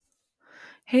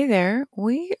Hey there,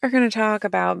 we are going to talk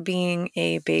about being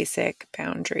a basic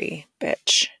boundary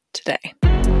bitch today.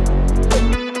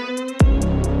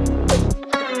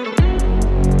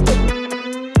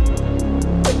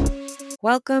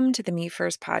 Welcome to the Me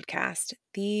First podcast,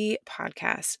 the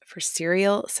podcast for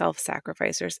serial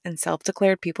self-sacrificers and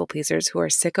self-declared people pleasers who are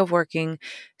sick of working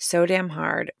so damn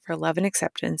hard for love and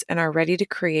acceptance and are ready to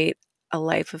create a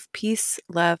life of peace,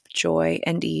 love, joy,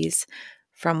 and ease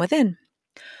from within.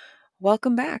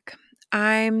 Welcome back.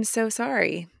 I'm so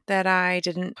sorry that I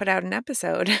didn't put out an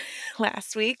episode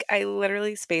last week. I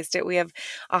literally spaced it. We have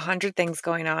 100 things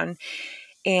going on,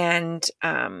 and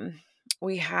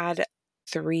we had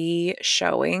 3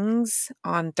 showings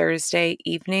on Thursday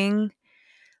evening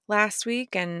last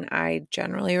week, and I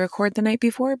generally record the night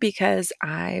before because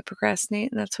I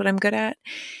procrastinate, and that's what I'm good at.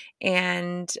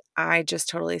 And I just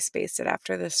totally spaced it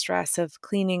after the stress of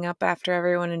cleaning up after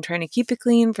everyone and trying to keep it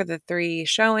clean for the 3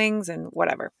 showings and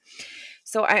whatever.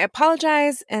 So I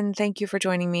apologize and thank you for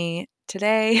joining me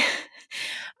today.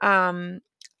 I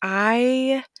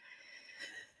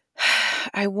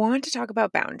want to talk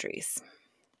about boundaries.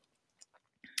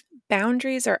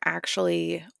 Boundaries are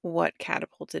actually what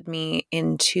catapulted me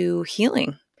into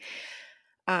healing.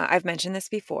 I've mentioned this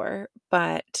before,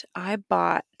 but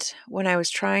when I was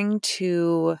trying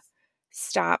to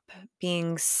stop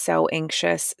being so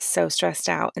anxious, so stressed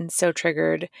out, and so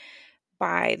triggered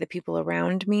by the people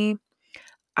around me,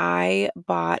 I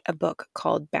bought a book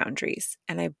called Boundaries.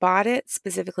 And I bought it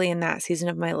specifically in that season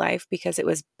of my life because it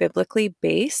was biblically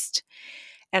based.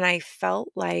 And I felt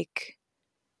like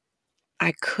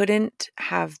I couldn't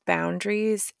have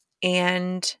boundaries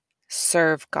and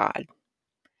serve God.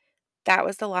 That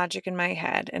was the logic in my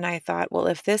head. And I thought, well,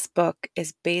 if this book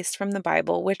is based from the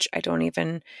Bible, which I don't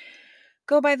even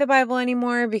go by the Bible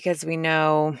anymore because we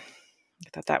know I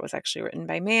thought that was actually written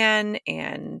by man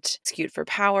and skewed for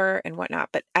power and whatnot.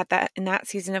 But in that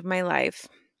season of my life,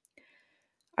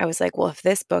 I was like, well, if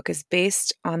this book is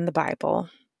based on the Bible,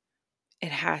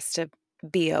 it has to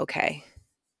be okay.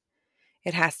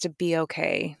 It has to be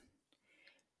okay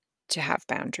to have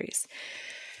boundaries.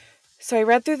 So I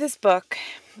read through this book,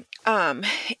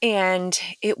 and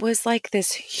it was like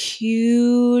this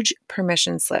huge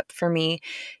permission slip for me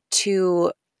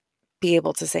to be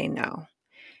able to say no,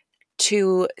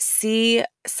 to see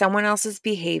someone else's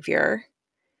behavior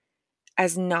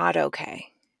as not okay,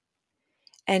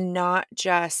 and not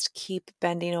just keep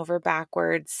bending over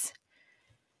backwards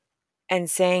and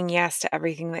saying yes to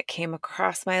everything that came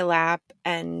across my lap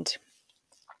and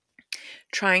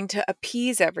trying to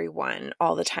appease everyone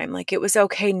all the time. Like, it was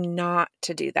okay not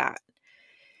to do that.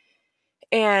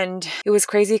 And it was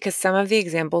crazy because some of the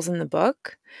examples in the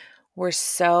book were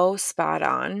so spot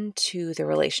on to the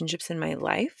relationships in my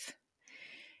life.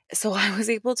 So I was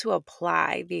able to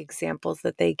apply the examples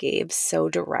that they gave so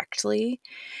directly.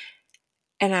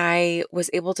 And I was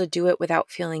able to do it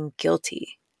without feeling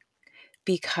guilty,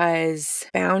 because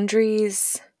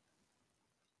boundaries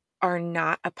are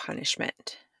not a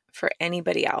punishment for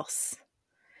anybody else.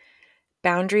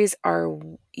 Boundaries are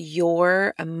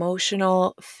your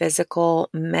emotional, physical,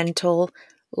 mental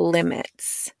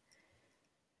limits.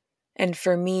 And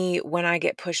for me, when I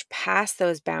get pushed past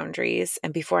those boundaries,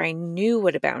 and before I knew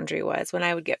what a boundary was, when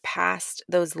I would get past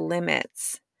those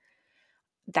limits,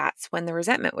 that's when the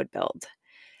resentment would build.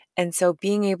 And so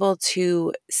being able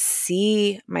to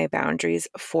see my boundaries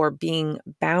for being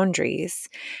boundaries,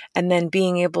 and then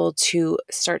being able to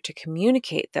start to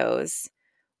communicate those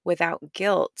without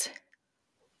guilt,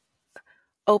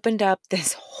 opened up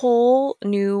this whole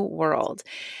new world.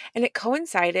 And it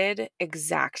coincided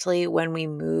exactly when we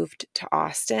moved to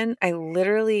Austin. I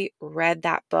literally read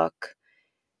that book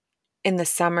in the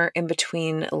summer in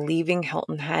between leaving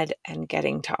Hilton Head and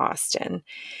getting to Austin.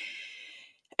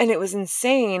 And it was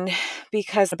insane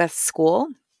because Beth's school,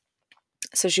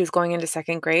 so she was going into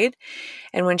 2nd grade.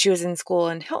 And when she was in school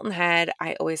in Hilton Head,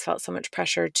 I always felt so much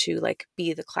pressure to like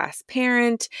be the class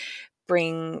parent,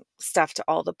 bring stuff to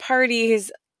all the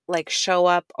parties, like show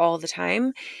up all the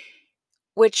time,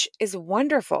 which is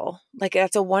wonderful. Like,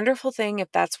 that's a wonderful thing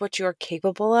if that's what you're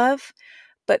capable of.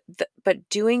 But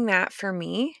doing that for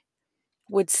me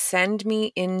would send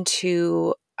me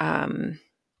into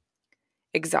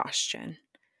exhaustion.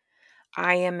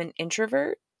 I am an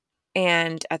introvert.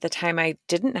 And at the time, I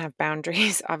didn't have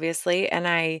boundaries, obviously, and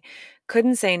I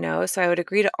couldn't say no. So I would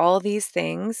agree to all these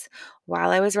things while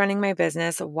I was running my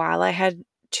business, while I had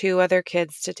 2 other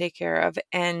kids to take care of.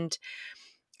 And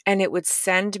it would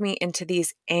send me into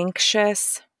these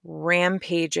anxious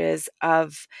rampages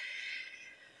of,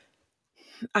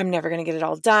 I'm never going to get it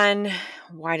all done.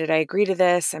 Why did I agree to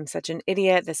this? I'm such an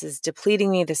idiot. This is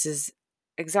depleting me. This is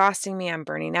exhausting me. I'm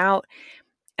burning out.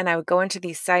 And I would go into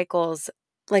these cycles,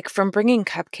 like from bringing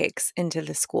cupcakes into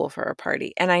the school for a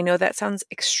party. And I know that sounds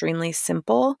extremely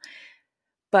simple,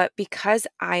 but because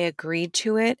I agreed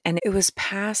to it and it was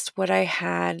past what I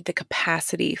had the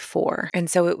capacity for. And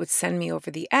so it would send me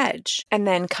over the edge. And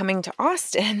then coming to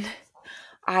Austin,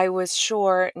 I was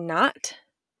sure not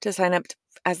to sign up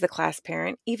as the class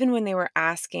parent, even when they were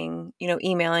asking,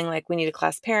 emailing like, we need a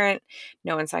class parent,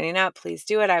 no one's signing up, please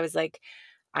do it. I was like,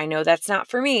 I know that's not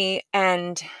for me.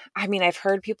 And I mean, I've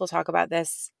heard people talk about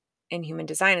this in human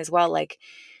design as well. Like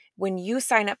when you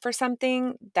sign up for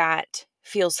something that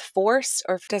feels forced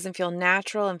or doesn't feel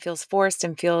natural and feels forced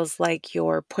and feels like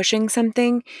you're pushing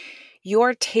something,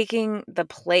 you're taking the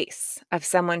place of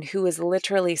someone who is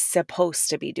literally supposed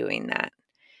to be doing that.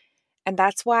 And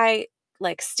that's why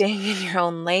like staying in your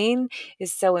own lane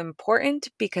is so important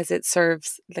because it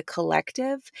serves the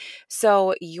collective.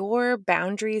 So your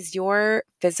boundaries, your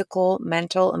physical,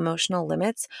 mental, emotional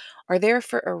limits are there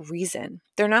for a reason.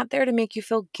 They're not there to make you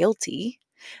feel guilty.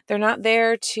 They're not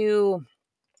there to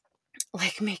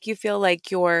like make you feel like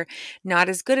you're not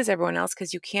as good as everyone else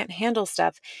because you can't handle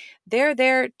stuff. They're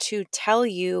there to tell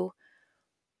you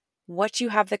what you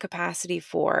have the capacity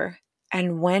for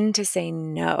and when to say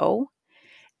no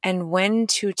and when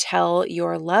to tell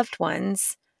your loved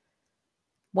ones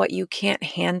what you can't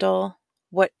handle,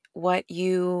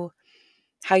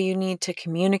 how you need to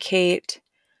communicate,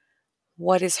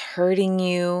 what is hurting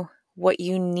you, what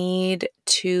you need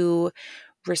to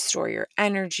restore your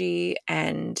energy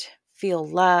and feel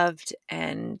loved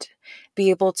and be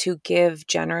able to give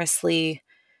generously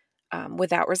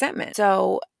without resentment.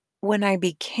 So when I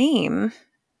became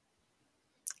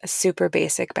a super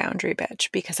basic boundary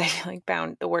bitch, because I feel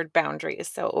like the word boundary is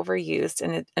so overused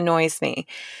and it annoys me.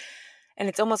 And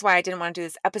it's almost why I didn't want to do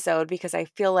this episode, because I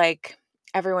feel like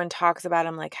everyone talks about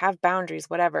them like have boundaries,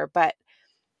 whatever. But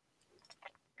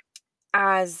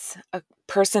as a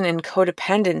person in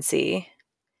codependency,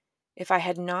 if I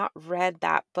had not read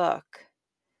that book,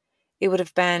 it would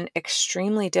have been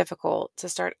extremely difficult to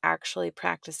start actually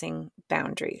practicing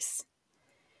boundaries.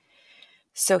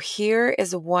 So here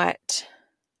is what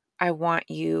I want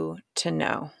you to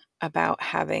know about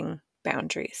having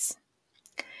boundaries.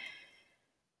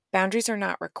 Boundaries are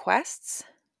not requests.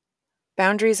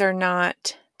 Boundaries are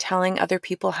not telling other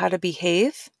people how to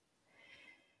behave.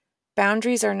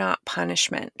 Boundaries are not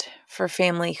punishment for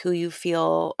family who you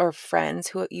feel, or friends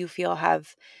who you feel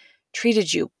have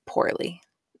treated you poorly.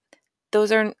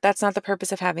 That's not the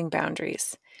purpose of having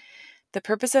boundaries. The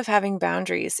purpose of having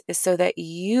boundaries is so that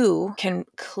you can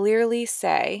clearly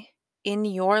say in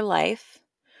your life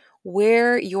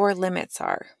where your limits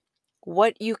are,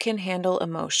 what you can handle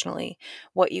emotionally,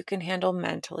 what you can handle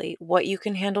mentally, what you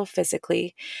can handle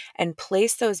physically, and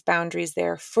place those boundaries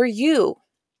there for you,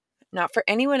 not for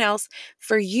anyone else,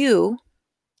 for you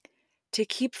to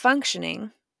keep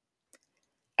functioning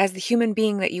as the human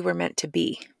being that you were meant to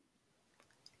be.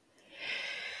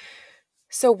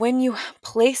 So when you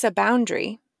place a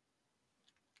boundary,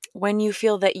 when you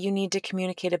feel that you need to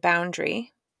communicate a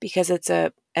boundary because it's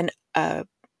a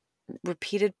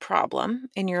repeated problem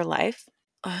in your life,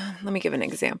 let me give an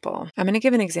example. I'm going to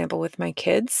give an example with my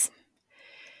kids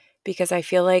because I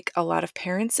feel like a lot of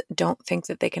parents don't think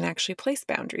that they can actually place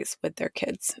boundaries with their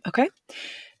kids. Okay.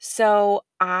 So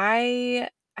I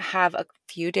have a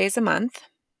few days a month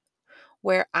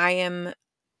where I am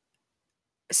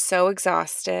so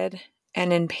exhausted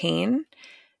and in pain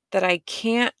that I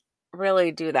can't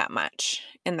really do that much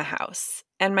in the house.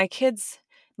 And my kids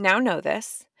now know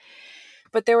this,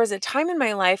 but there was a time in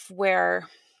my life where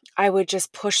I would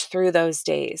just push through those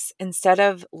days instead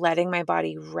of letting my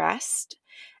body rest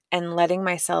and letting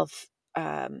myself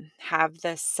have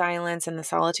the silence and the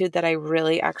solitude that I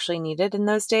really actually needed in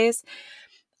those days.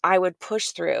 I would push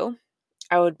through.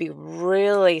 I would be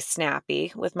really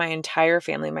snappy with my entire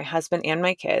family, my husband and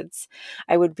my kids.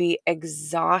 I would be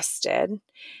exhausted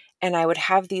and I would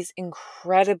have these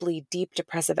incredibly deep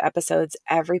depressive episodes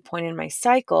every point in my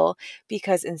cycle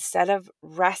because instead of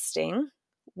resting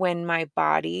when my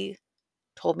body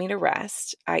told me to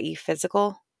rest, i.e.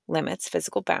 physical limits,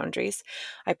 physical boundaries,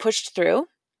 I pushed through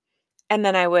and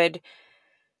then I would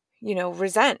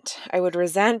resent. I would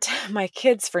resent my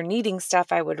kids for needing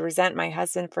stuff. I would resent my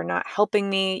husband for not helping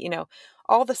me,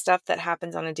 all the stuff that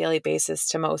happens on a daily basis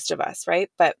to most of us, right?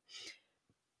 But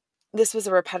this was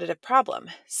a repetitive problem.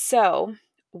 So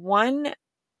one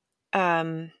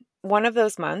of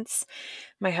those months,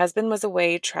 my husband was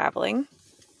away traveling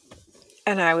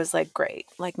and I was like, great,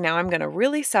 like now I'm going to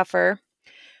really suffer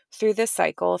through this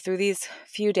cycle, through these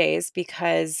few days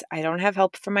because I don't have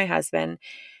help from my husband.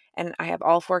 and I have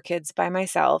all 4 kids by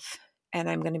myself, and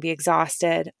I'm going to be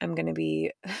exhausted. I'm going to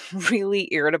be really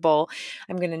irritable.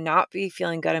 I'm going to not be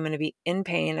feeling good. I'm going to be in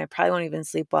pain. I probably won't even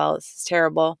sleep well. This is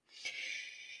terrible.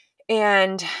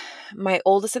 And my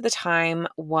oldest at the time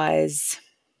was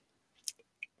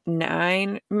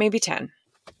 9, maybe 10.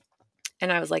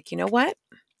 And I was like, you know what?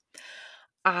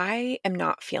 I am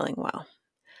not feeling well.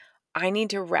 I need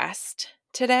to rest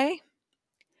today.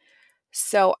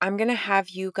 So I'm going to have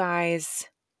you guys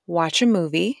watch a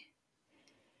movie.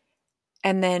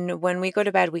 And then when we go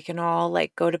to bed, we can all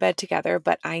like go to bed together.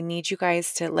 But I need you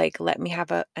guys to like let me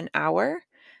have an hour,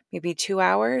 maybe 2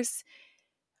 hours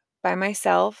by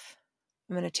myself.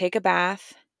 I'm going to take a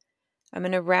bath. I'm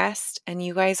going to rest, and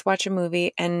you guys watch a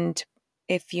movie. And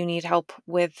if you need help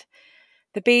with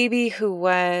the baby who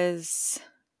was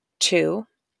 2,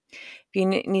 if you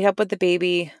need help with the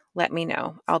baby, let me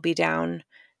know. I'll be down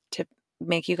to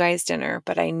make you guys dinner,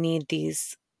 but I need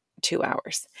these 2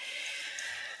 hours.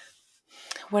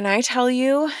 When I tell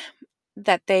you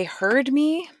that they heard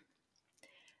me,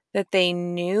 that they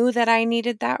knew that I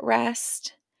needed that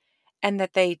rest, and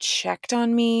that they checked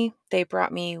on me, they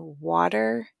brought me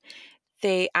water.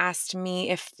 They asked me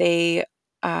if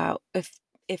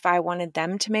I wanted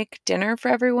them to make dinner for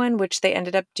everyone, which they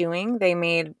ended up doing.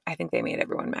 I think they made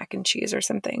everyone mac and cheese or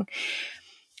something,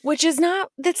 which that's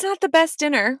not the best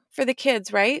dinner for the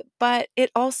kids, right? But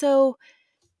it also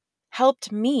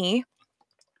helped me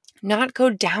not go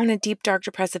down a deep, dark,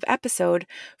 depressive episode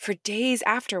for days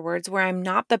afterwards where I'm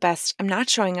not the best. I'm not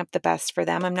showing up the best for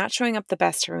them. I'm not showing up the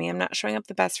best for me. I'm not showing up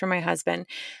the best for my husband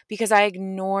because I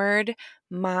ignored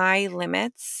my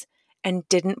limits and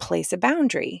didn't place a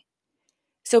boundary.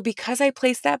 So because I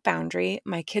placed that boundary,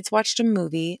 my kids watched a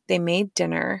movie, they made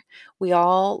dinner, we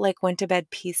all like went to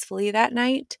bed peacefully that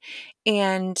night,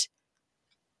 and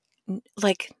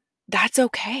like that's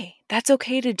okay. That's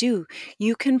okay to do.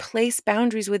 You can place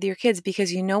boundaries with your kids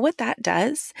because you know what that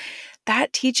does?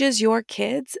 That teaches your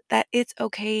kids that it's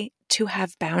okay to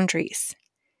have boundaries.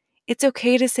 It's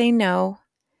okay to say no.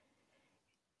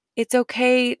 It's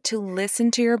okay to listen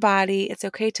to your body. It's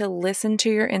okay to listen to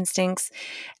your instincts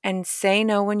and say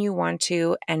no when you want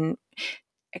to, and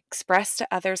express to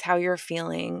others how you're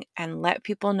feeling and let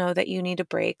people know that you need a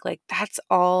break. Like that's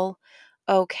all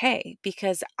okay,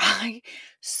 because I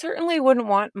certainly wouldn't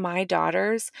want my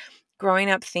daughters growing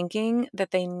up thinking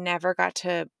that they never got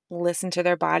to listen to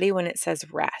their body when it says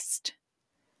rest.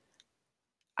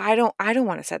 I don't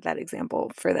want to set that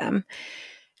example for them.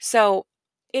 So,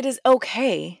 it is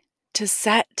okay to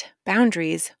set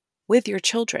boundaries with your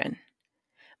children.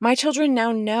 My children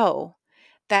now know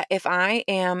that if I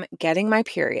am getting my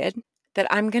period, that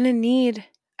I'm going to need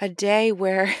a day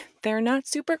where they're not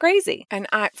super crazy. And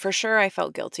for sure, I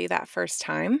felt guilty that first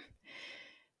time.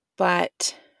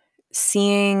 But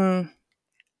seeing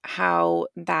how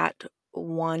that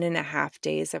 1.5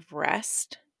 days of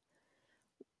rest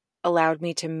allowed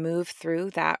me to move through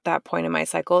that point in my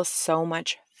cycle so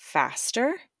much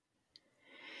faster.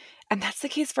 And that's the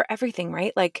case for everything,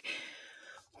 right? Like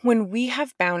when we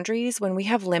have boundaries, when we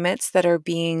have limits that are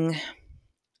being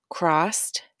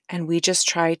crossed and we just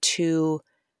try to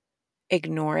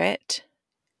ignore it,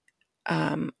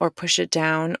 or push it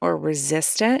down or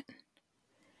resist it,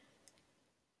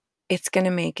 it's going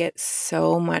to make it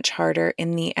so much harder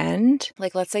in the end.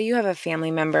 Like, let's say you have a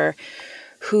family member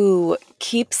who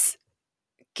keeps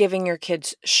giving your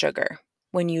kids sugar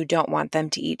when you don't want them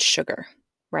to eat sugar,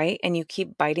 right? And you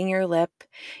keep biting your lip.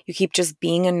 You keep just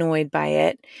being annoyed by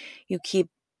it. You keep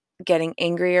getting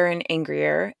angrier and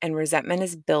angrier, and resentment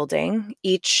is building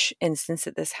each instance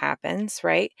that this happens,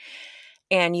 right?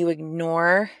 And you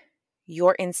ignore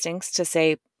your instincts to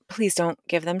say, please don't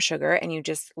give them sugar, and you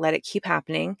just let it keep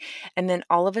happening. And then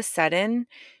all of a sudden,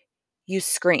 you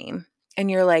scream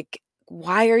and you're like,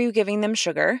 why are you giving them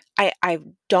sugar? I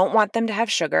don't want them to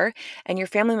have sugar. And your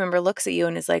family member looks at you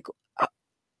and is like,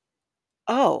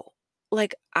 oh,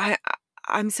 like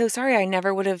I'm so sorry. I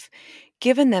never would have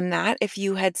given them that if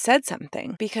you had said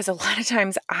something. Because a lot of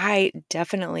times I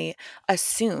definitely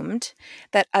assumed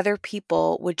that other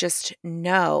people would just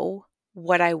know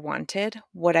what I wanted,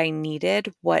 what I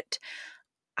needed,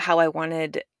 how I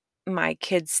wanted my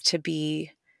kids to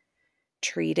be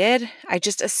treated. I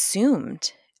just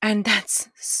assumed. And that's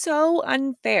so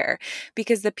unfair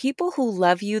because the people who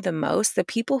love you the most, the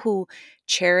people who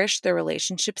cherish the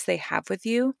relationships they have with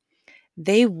you,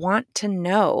 they want to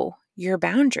know your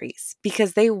boundaries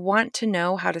because they want to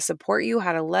know how to support you,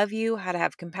 how to love you, how to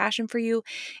have compassion for you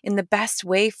in the best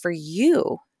way for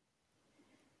you.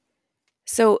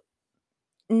 So,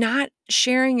 not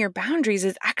sharing your boundaries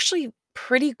is actually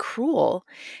pretty cruel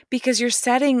because you're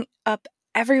setting up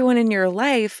everyone in your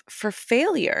life for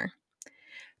failure.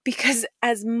 Because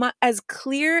as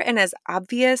clear and as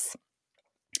obvious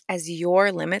as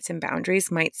your limits and boundaries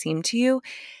might seem to you,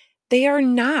 they are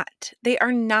not. They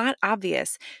are not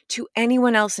obvious to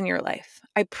anyone else in your life.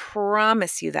 I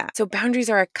promise you that. So boundaries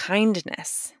are a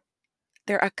kindness.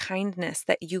 They're a kindness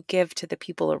that you give to the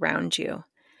people around you.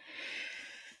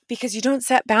 Because you don't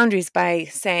set boundaries by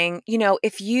saying,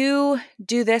 if you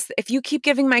do this, if you keep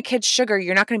giving my kids sugar,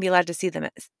 you're not going to be allowed to see them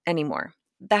anymore.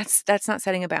 That's not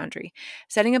setting a boundary.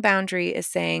 Setting a boundary is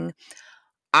saying,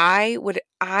 I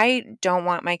don't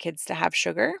want my kids to have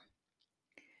sugar.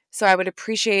 So I would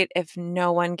appreciate if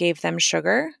no one gave them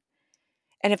sugar.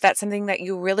 And if that's something that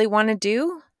you really want to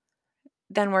do,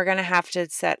 then we're going to have to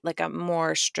set like a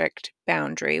more strict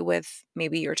boundary with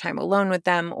maybe your time alone with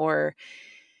them or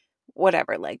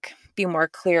whatever, like be more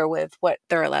clear with what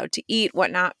they're allowed to eat,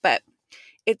 whatnot. But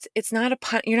it's not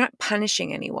you're not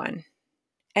punishing anyone.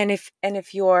 And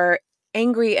if you're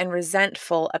angry and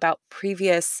resentful about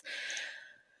previous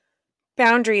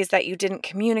boundaries that you didn't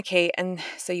communicate, and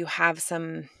so you have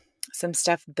some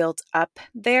stuff built up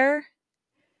there,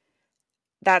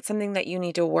 that's something that you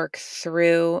need to work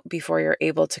through before you're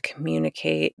able to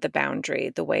communicate the boundary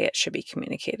the way it should be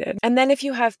communicated. And then if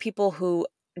you have people who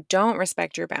don't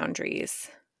respect your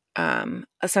boundaries,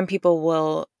 some people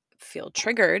will feel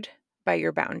triggered by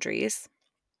your boundaries.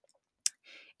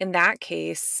 In that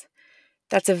case,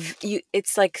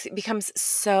 it's like it becomes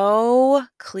so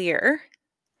clear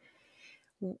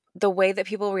the way that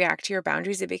people react to your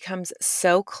boundaries. It becomes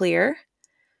so clear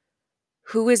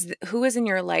who is in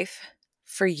your life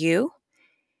for you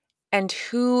and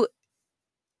who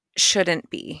shouldn't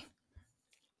be,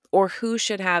 or who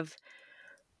should have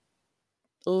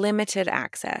limited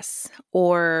access,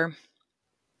 or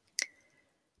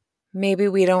maybe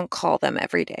we don't call them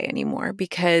every day anymore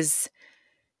because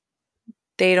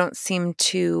they don't seem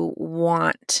to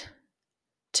want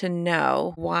to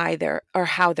know why or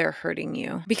how they're hurting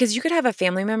you. Because you could have a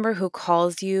family member who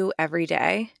calls you every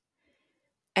day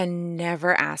and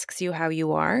never asks you how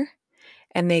you are,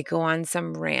 and they go on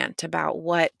some rant about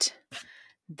what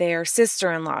their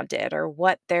sister-in-law did, or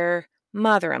what their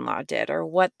mother-in-law did, or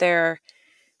what their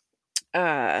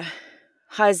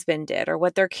husband did, or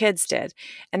what their kids did.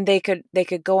 And they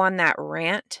could go on that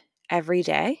rant every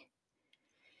day.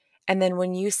 And then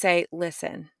when you say,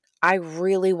 listen, I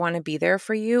really want to be there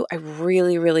for you, I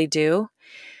really, really do.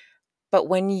 But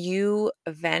when you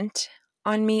vent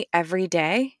on me every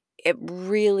day, it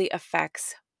really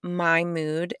affects my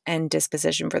mood and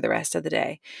disposition for the rest of the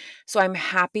day. So I'm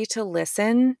happy to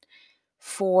listen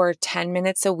for 10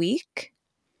 minutes a week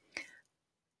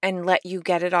and let you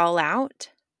get it all out.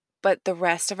 But the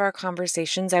rest of our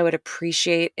conversations, I would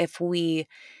appreciate if we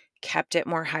kept it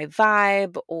more high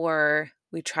vibe, or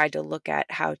we tried to look at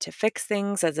how to fix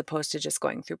things as opposed to just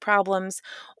going through problems,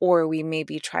 or we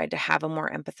maybe tried to have a more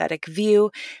empathetic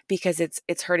view because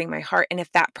it's hurting my heart. And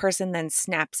if that person then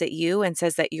snaps at you and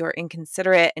says that you're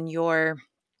inconsiderate and you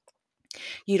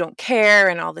don't care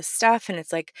and all this stuff, and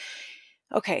it's like,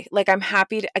 okay, like I'm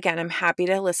happy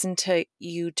to listen to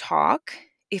you talk.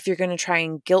 If you're going to try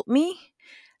and guilt me,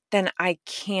 then I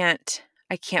can't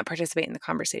participate in the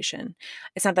conversation.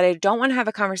 It's not that I don't want to have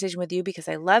a conversation with you because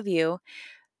I love you,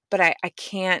 but I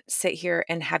can't sit here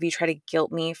and have you try to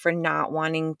guilt me for not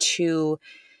wanting to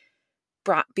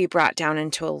be brought down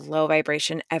into a low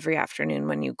vibration every afternoon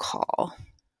when you call.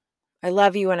 I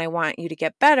love you and I want you to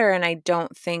get better, and I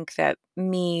don't think that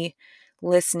me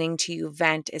listening to you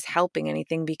vent is helping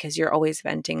anything because you're always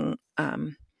venting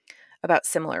about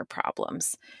similar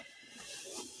problems.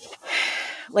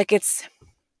 Like it's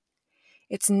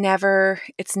never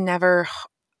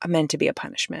meant to be a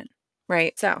punishment,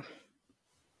 right? So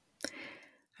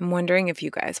I'm wondering if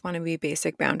you guys want to be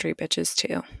basic boundary bitches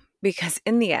too, because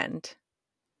in the end,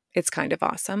 it's kind of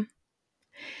awesome.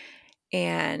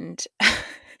 And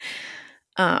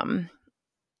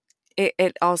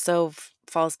it also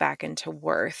falls back into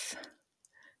worth,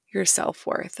 your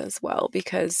self-worth as well,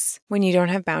 because when you don't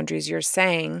have boundaries, you're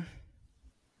saying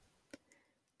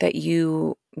that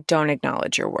you don't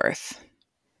acknowledge your worth.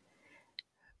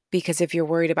 Because if you're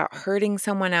worried about hurting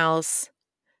someone else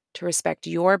to respect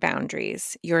your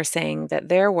boundaries, you're saying that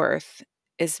their worth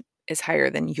is higher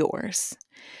than yours.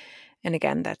 And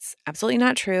again, that's absolutely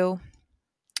not true.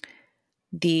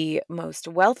 The most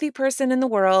wealthy person in the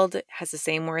world has the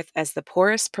same worth as the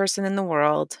poorest person in the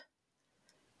world.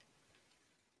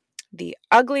 The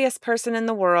ugliest person in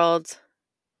the world,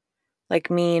 like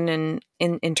mean and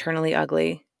internally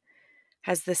ugly,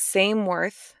 has the same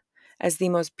worth as the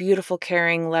most beautiful,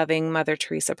 caring, loving Mother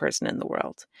Teresa person in the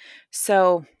world.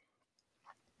 So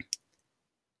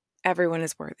Everyone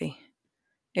is worthy.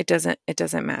 It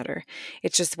doesn't matter.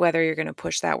 It's just whether you're going to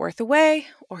push that worth away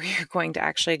or you're going to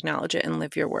actually acknowledge it and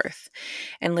live your worth.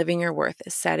 And living your worth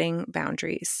is setting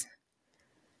boundaries,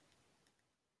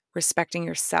 respecting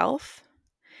yourself,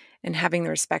 and having the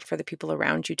respect for the people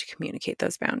around you to communicate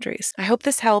those boundaries. I hope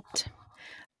this helped.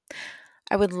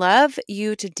 I would love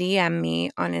you to DM me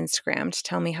on Instagram to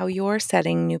tell me how you're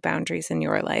setting new boundaries in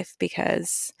your life,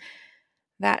 because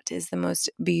that is the most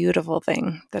beautiful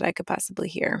thing that I could possibly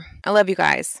hear. I love you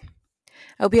guys.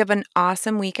 I hope you have an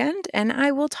awesome weekend, and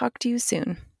I will talk to you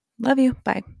soon. Love you.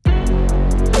 Bye.